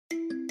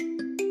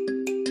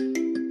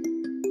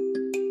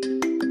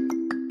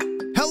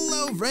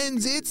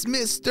friends, it's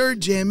Mr.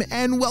 Jim,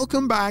 and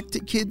welcome back to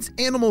Kids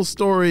Animal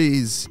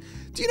Stories.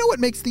 Do you know what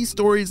makes these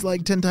stories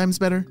like 10 times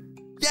better?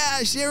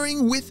 Yeah,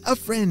 sharing with a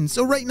friend.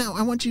 So right now,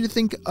 I want you to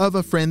think of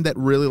a friend that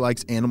really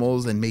likes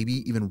animals and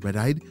maybe even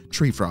red-eyed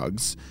tree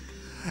frogs.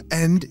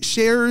 And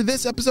share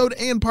this episode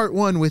and part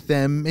 1 with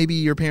them. Maybe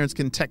your parents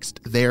can text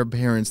their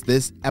parents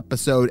this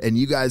episode and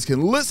you guys can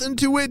listen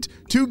to it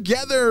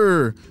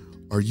together.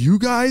 Are you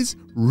guys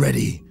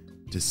ready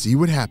to see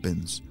what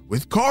happens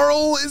with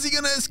Carl? Is he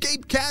going to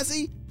escape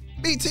Cassie?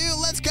 Me too.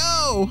 Let's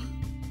go.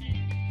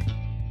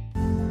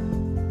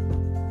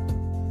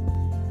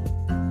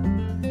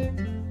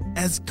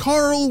 As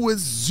Carl was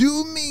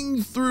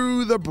zooming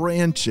through the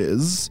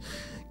branches,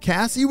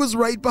 Cassie was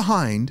right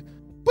behind,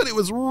 but it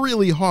was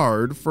really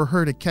hard for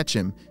her to catch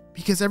him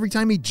because every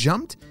time he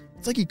jumped,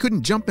 it's like he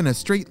couldn't jump in a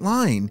straight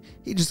line.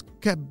 He just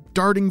kept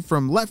darting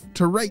from left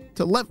to right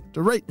to left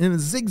to right in a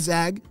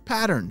zigzag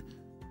pattern.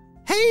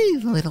 Hey,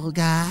 little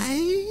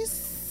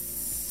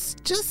guys,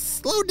 just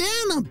slow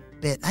down a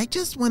bit. I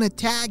just want to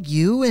tag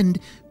you and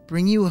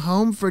bring you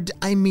home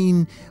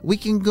we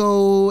can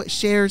go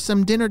share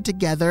some dinner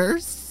together,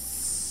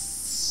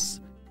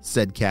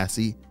 said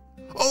Cassie.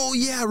 Oh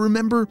yeah,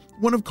 remember,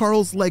 one of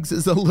Carl's legs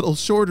is a little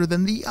shorter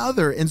than the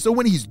other, and so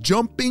when he's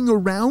jumping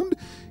around,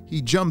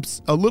 he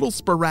jumps a little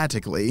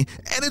sporadically,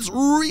 and it's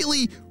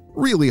really,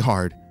 really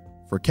hard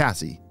for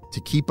Cassie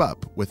to keep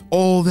up with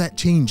all that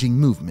changing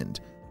movement.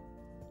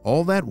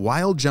 All that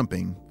wild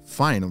jumping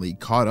finally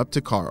caught up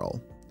to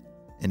Carl,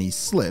 and he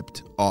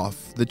slipped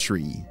off the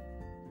tree.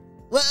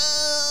 Whoa!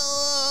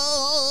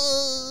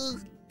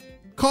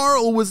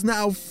 Carl was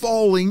now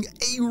falling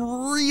a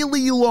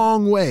really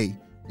long way.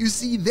 You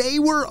see, they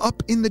were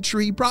up in the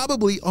tree,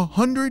 probably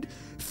 100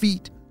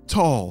 feet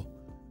tall,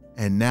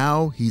 and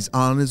now he's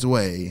on his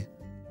way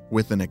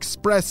with an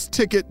express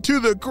ticket to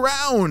the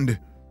ground.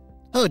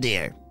 Oh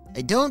dear,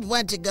 I don't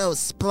want to go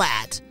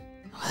splat.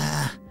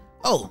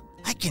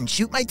 I can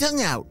shoot my tongue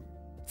out.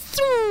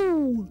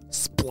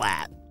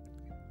 Splat.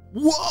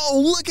 Whoa,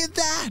 look at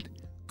that!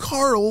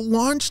 Carl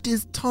launched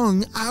his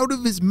tongue out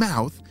of his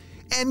mouth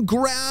and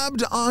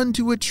grabbed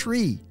onto a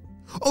tree.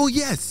 Oh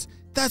yes,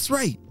 that's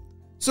right.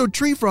 So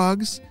tree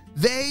frogs,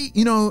 they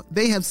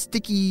have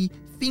sticky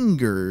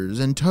fingers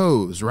and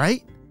toes,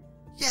 right?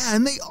 Yeah,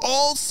 and they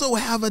also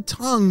have a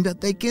tongue that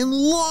they can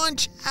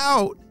launch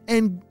out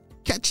and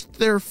catch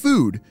their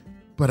food.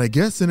 But I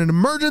guess in an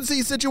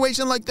emergency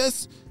situation like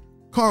this,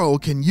 Carl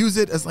can use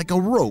it as like a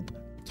rope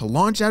to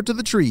launch out to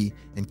the tree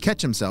and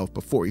catch himself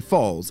before he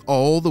falls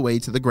all the way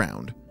to the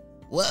ground.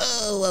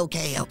 Whoa,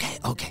 okay.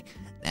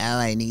 Now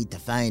I need to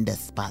find a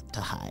spot to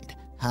hide.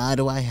 How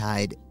do I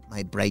hide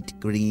my bright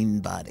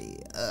green body?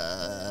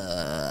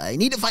 I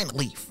need to find a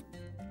leaf.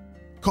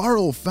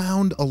 Carl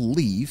found a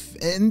leaf,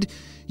 and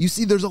you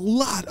see there's a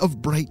lot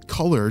of bright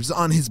colors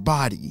on his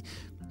body.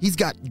 He's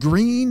got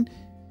green,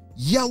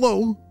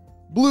 yellow,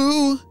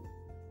 blue,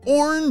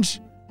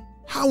 orange.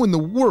 How in the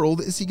world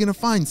is he going to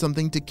find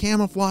something to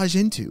camouflage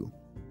into?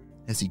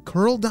 As he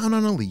curled down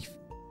on a leaf,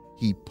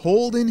 he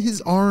pulled in his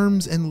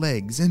arms and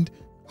legs and,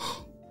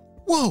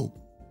 whoa,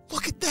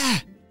 look at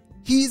that.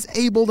 He's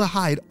able to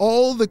hide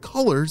all the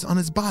colors on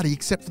his body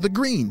except for the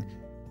green.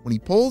 When he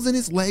pulls in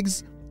his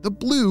legs, the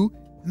blue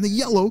and the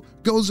yellow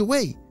goes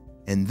away.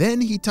 And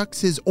then he tucks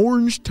his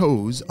orange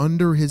toes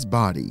under his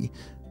body.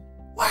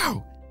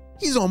 Wow,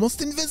 he's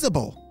almost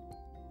invisible.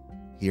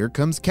 Here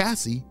comes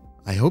Cassie.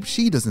 I hope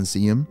she doesn't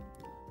see him.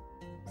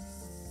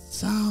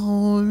 It's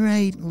all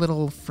right,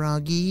 little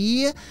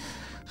froggy.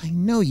 I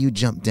know you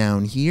jumped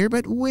down here,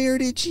 but where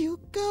did you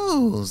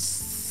go?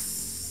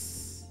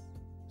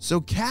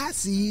 So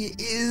Cassie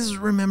is,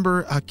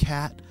 remember, a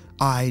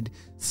cat-eyed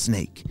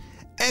snake.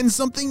 And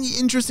something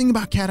interesting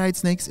about cat-eyed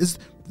snakes is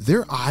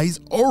their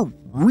eyes are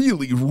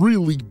really,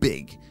 really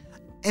big.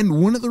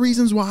 And one of the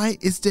reasons why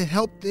is to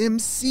help them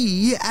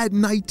see at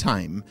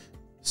nighttime.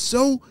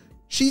 So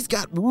she's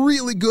got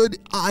really good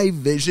eye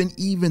vision,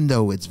 even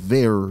though it's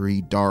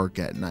very dark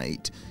at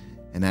night.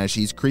 And as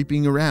she's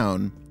creeping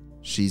around,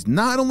 she's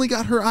not only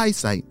got her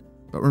eyesight,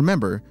 but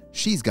remember,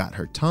 she's got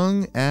her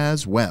tongue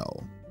as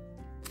well.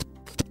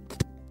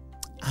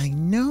 I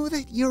know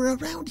that you're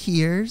around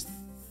here,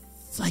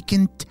 so I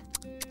can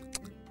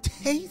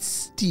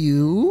taste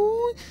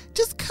you.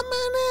 Just come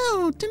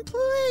on out and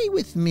play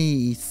with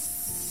me.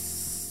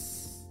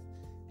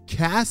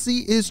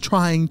 Cassie is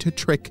trying to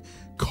trick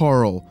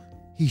Carl.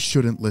 He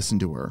shouldn't listen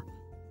to her.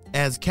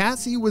 As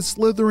Cassie was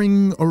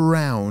slithering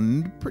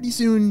around, pretty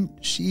soon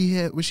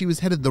she was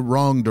headed the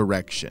wrong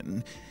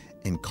direction,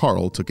 and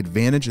Carl took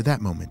advantage of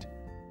that moment.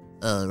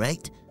 All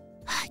right,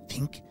 I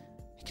think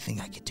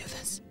I could do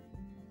this.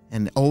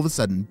 And all of a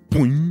sudden,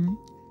 boing,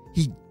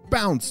 he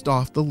bounced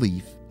off the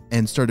leaf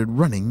and started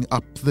running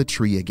up the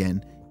tree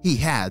again. He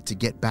had to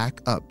get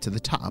back up to the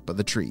top of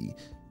the tree,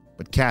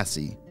 but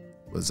Cassie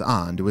was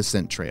on to a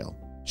scent trail.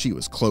 She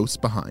was close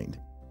behind.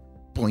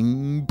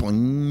 Boing,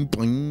 boing,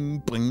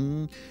 boing,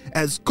 boing.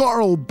 As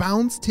Carl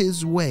bounced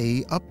his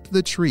way up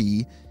the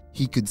tree,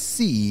 he could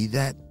see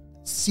that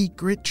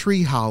secret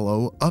tree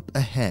hollow up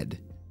ahead.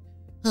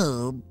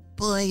 Oh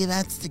boy,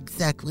 that's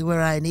exactly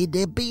where I need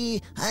to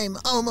be. I'm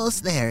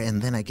almost there,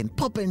 and then I can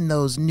pop in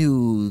those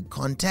new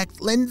contact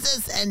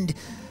lenses, and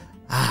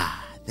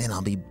then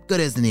I'll be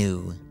good as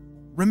new.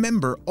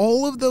 Remember,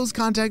 all of those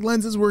contact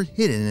lenses were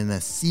hidden in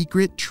a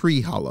secret tree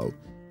hollow.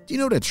 Do you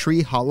know what a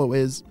tree hollow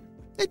is?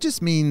 It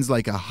just means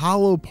like a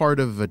hollow part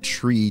of a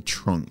tree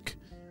trunk.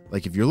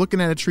 Like if you're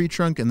looking at a tree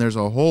trunk and there's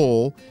a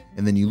hole,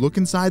 and then you look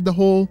inside the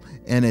hole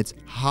and it's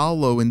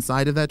hollow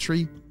inside of that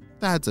tree,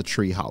 that's a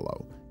tree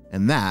hollow.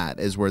 And that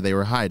is where they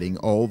were hiding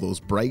all those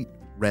bright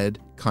red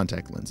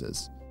contact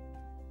lenses.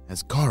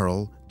 As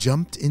Carl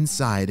jumped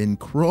inside and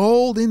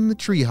crawled in the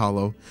tree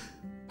hollow,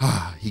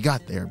 he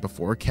got there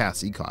before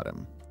Cassie caught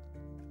him.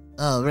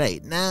 All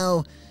right,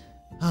 now,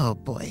 oh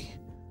boy.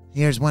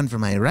 Here's one for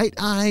my right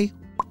eye,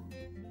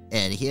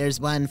 and here's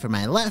one for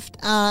my left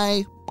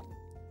eye.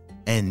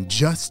 And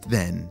just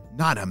then,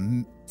 not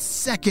a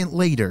second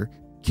later,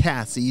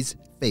 Cassie's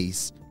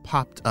face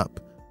popped up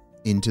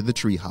into the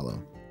tree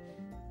hollow.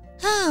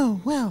 Oh,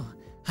 well,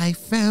 I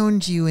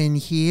found you in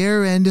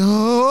here, and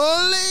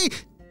holy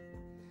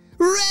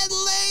red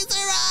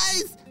laser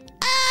eyes!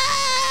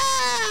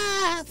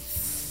 Ah!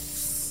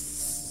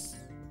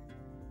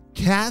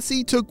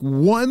 Cassie took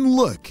one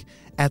look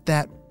at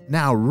that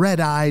now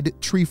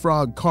red-eyed tree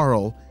frog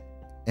Carl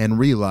and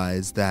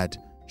realized that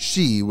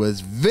she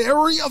was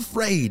very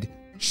afraid.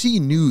 She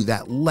knew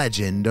that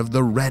legend of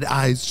the red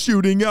eyes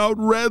shooting out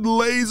red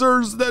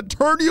lasers that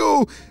turn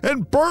you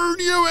and burn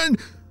you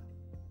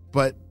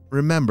But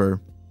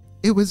remember,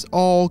 it was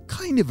all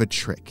kind of a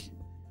trick.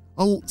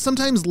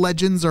 Sometimes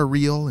legends are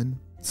real and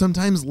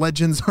sometimes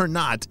legends are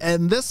not.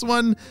 And this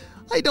one,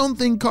 I don't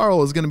think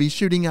Carl is going to be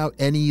shooting out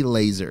any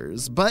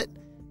lasers, but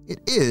it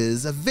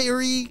is a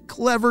very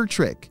clever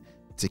trick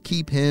to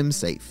keep him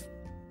safe.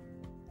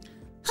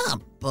 Oh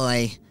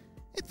boy,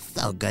 it's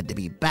so good to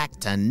be back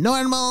to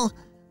normal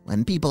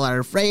when people are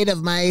afraid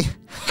of my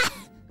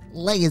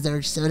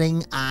laser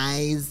shooting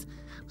eyes.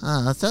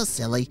 Oh, so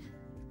silly.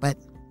 But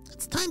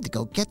it's time to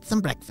go get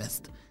some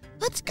breakfast.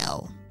 Let's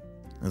go.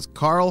 As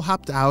Carl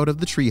hopped out of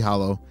the tree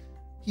hollow,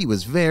 he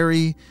was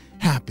very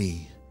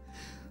happy.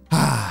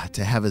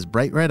 To have his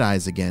bright red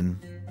eyes again.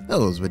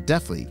 Those would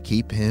definitely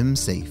keep him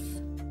safe.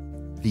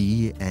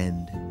 The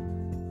end.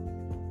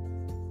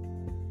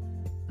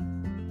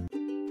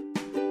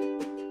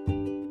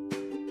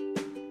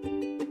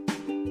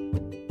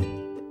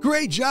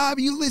 Great job.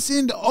 You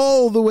listened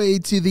all the way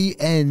to the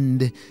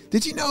end.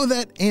 Did you know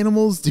that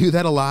animals do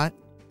that a lot?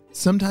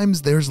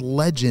 Sometimes there's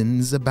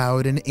legends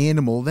about an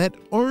animal that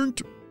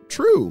aren't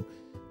true.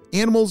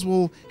 Animals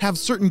will have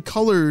certain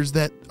colors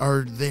that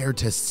are there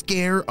to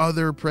scare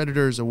other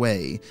predators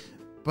away,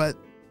 but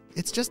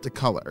it's just a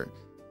color.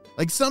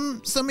 Like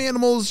some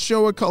animals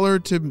show a color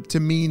to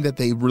mean that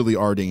they really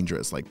are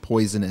dangerous, like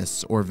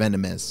poisonous or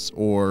venomous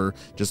or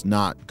just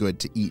not good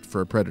to eat for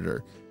a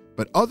predator.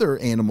 But other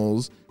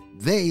animals,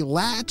 they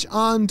latch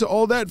on to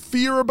all that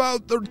fear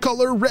about the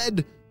color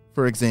red,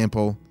 for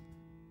example,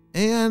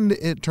 and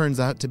it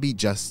turns out to be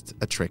just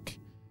a trick.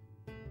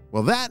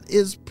 Well, that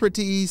is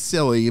pretty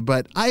silly,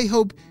 but I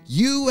hope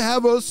you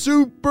have a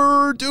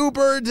super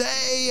duper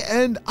day,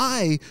 and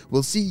I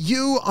will see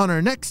you on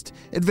our next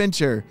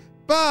adventure.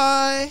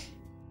 Bye!